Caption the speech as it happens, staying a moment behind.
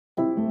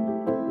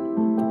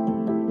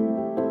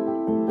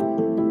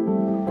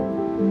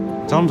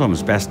TomTom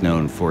is best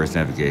known for its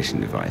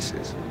navigation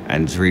devices,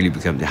 and it's really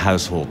become the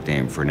household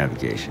name for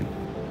navigation.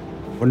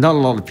 What not a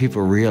lot of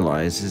people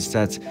realize is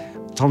that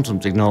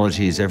TomTom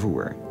technology is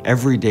everywhere.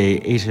 Every day,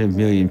 800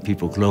 million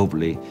people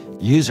globally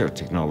use our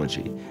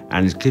technology.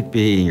 And it could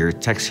be in your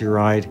taxi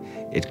ride,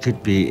 it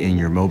could be in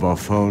your mobile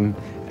phone.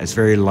 It's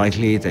very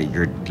likely that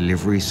your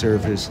delivery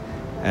service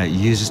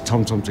uses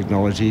TomTom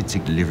technology to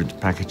deliver the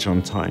package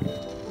on time.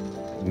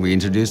 We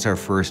introduced our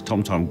first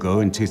TomTom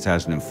Go in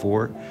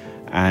 2004.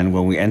 And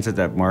when we entered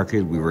that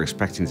market, we were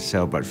expecting to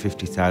sell about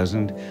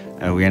 50,000.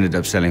 And we ended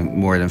up selling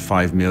more than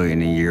 5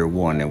 million in year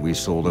one. And we've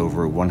sold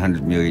over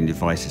 100 million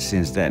devices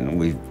since then. And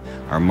we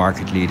are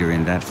market leader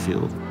in that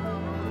field.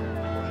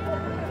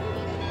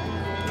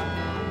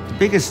 The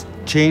biggest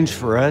change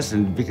for us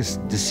and the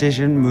biggest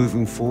decision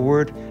moving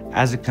forward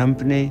as a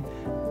company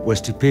was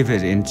to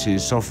pivot into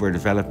software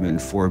development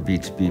for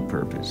B2B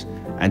purpose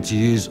and to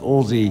use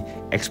all the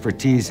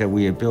expertise that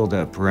we have built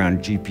up around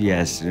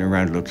GPS and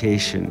around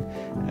location,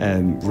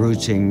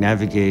 routing,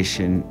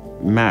 navigation,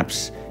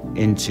 maps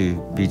into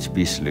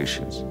B2B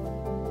solutions.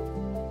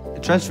 The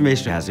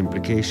transformation has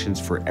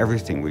implications for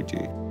everything we do.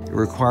 It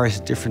requires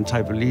a different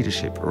type of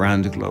leadership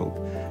around the globe.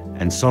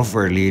 And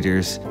software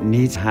leaders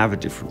need to have a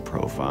different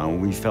profile.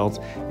 And we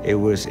felt it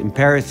was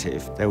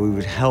imperative that we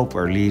would help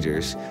our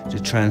leaders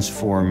to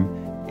transform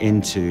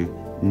into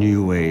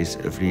new ways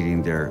of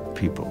leading their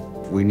people.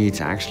 We need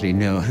to actually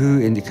know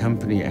who in the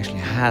company actually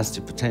has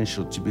the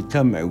potential to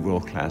become a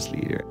world-class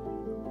leader.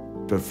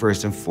 But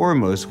first and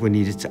foremost, we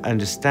needed to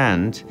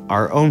understand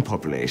our own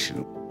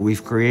population.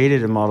 We've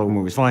created a model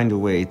where we find a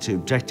way to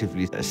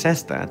objectively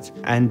assess that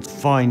and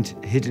find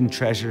hidden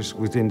treasures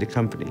within the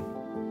company.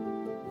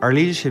 Our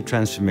leadership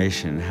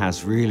transformation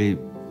has really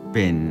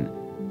been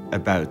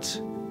about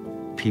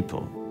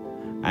people.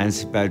 And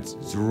it's about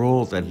the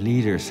role that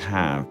leaders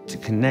have to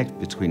connect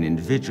between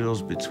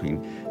individuals,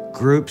 between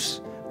groups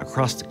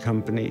across the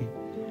company,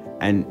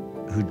 and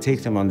who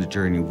take them on the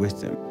journey with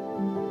them.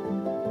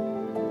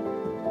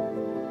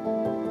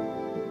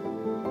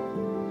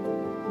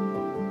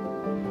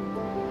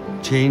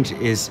 Change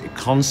is a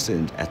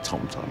constant at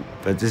TomTom,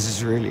 but this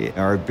is really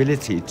our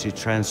ability to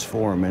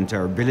transform and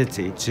our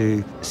ability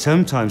to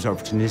sometimes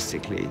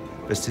opportunistically,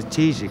 but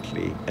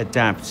strategically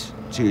adapt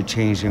to a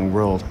changing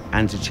world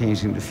and to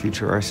changing the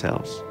future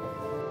ourselves.